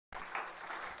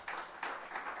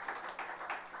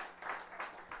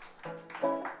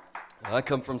I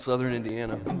come from southern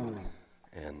Indiana,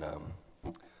 and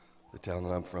the town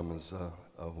that I'm from is a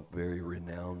very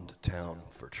renowned town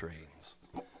for trains.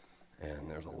 And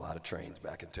there's a lot of trains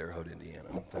back in Terre Haute, Indiana.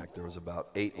 In fact, there was about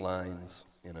 8 lines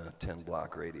in a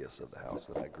 10-block radius of the house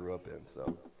that I grew up in.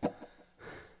 So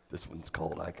this one's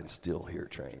called I Can Still Hear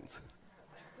Trains.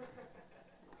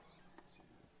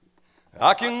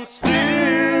 I can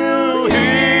still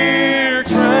hear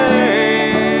trains.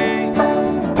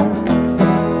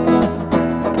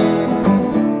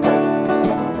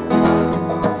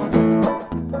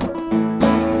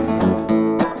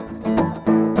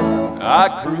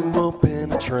 I grew up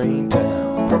in a train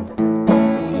town.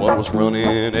 One was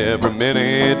running every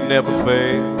minute, never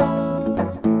failed.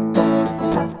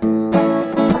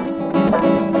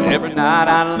 Every night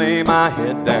I lay my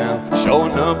head down. Sure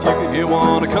enough, you can hear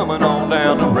one coming on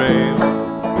down the rail.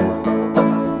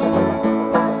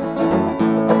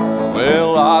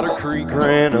 Well, Otter Creek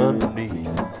ran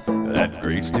underneath that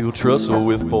great steel trestle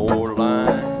with 4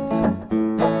 lines.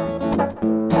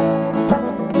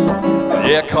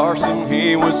 Yeah, Carson,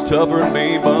 he was tougher than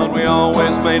me, but we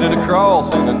always made it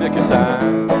across in the nick of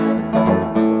time.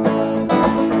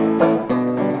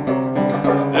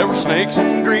 There were snakes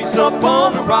and grease up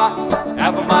on the rocks.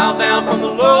 Half a mile down from the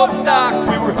loading docks,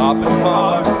 we were hopping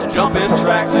cars and jumping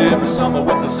tracks every summer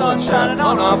with the sun shining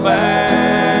on our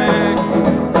backs.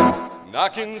 And I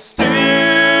can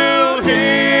still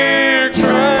hear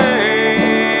trains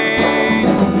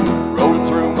rolling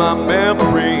through my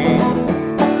memory,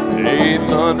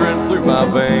 thundering through my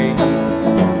veins.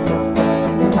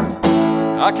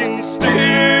 I can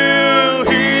still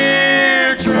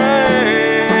hear trains.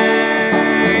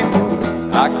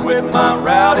 I quit my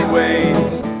rowdy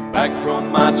ways back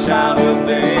from my childhood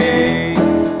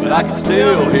days, but I can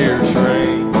still hear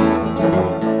trains.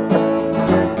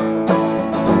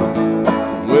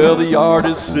 Well, the yard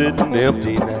is sitting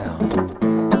empty now,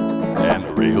 and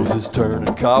the rails is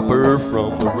turning copper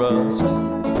from the rust.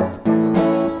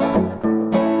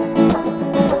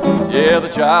 Yeah, the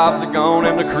jobs are gone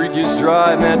and the creek is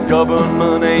dry, and that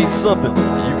government ain't something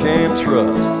you can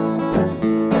trust.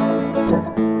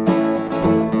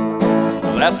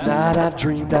 Last night I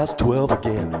dreamed I was 12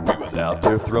 again. We was out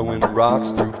there throwing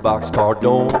rocks through boxcar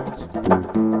doors.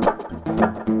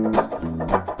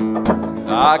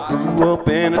 I grew up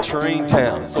in a train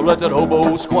town, so let that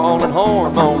hobo squalling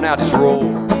horn moan out his roar.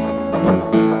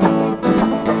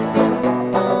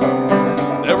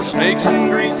 There were snakes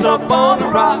and grease up on the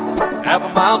rocks. Half a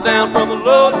mile down from the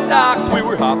loading docks, we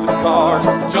were hopping cars,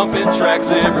 jumping tracks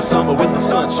every summer with the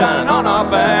sun shining on our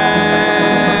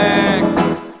backs.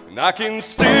 And I can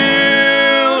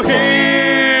still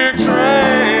hear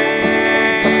trains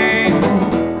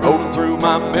rolling through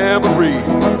my memory,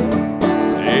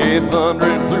 they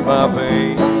thundering through my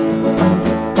veins.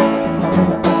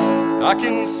 I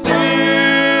can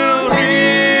still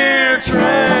hear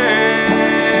trains.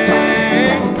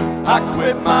 I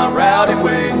quit my rowdy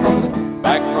ways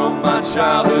back from my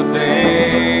childhood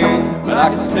days, but I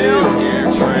can still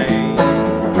hear trains.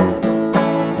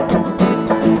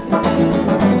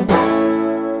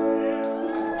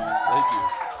 Thank you.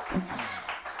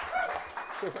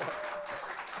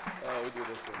 Oh, we do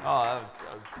this one. Oh, that was a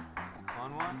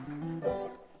fun one.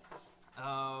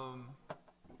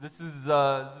 This is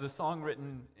a song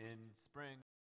written in spring.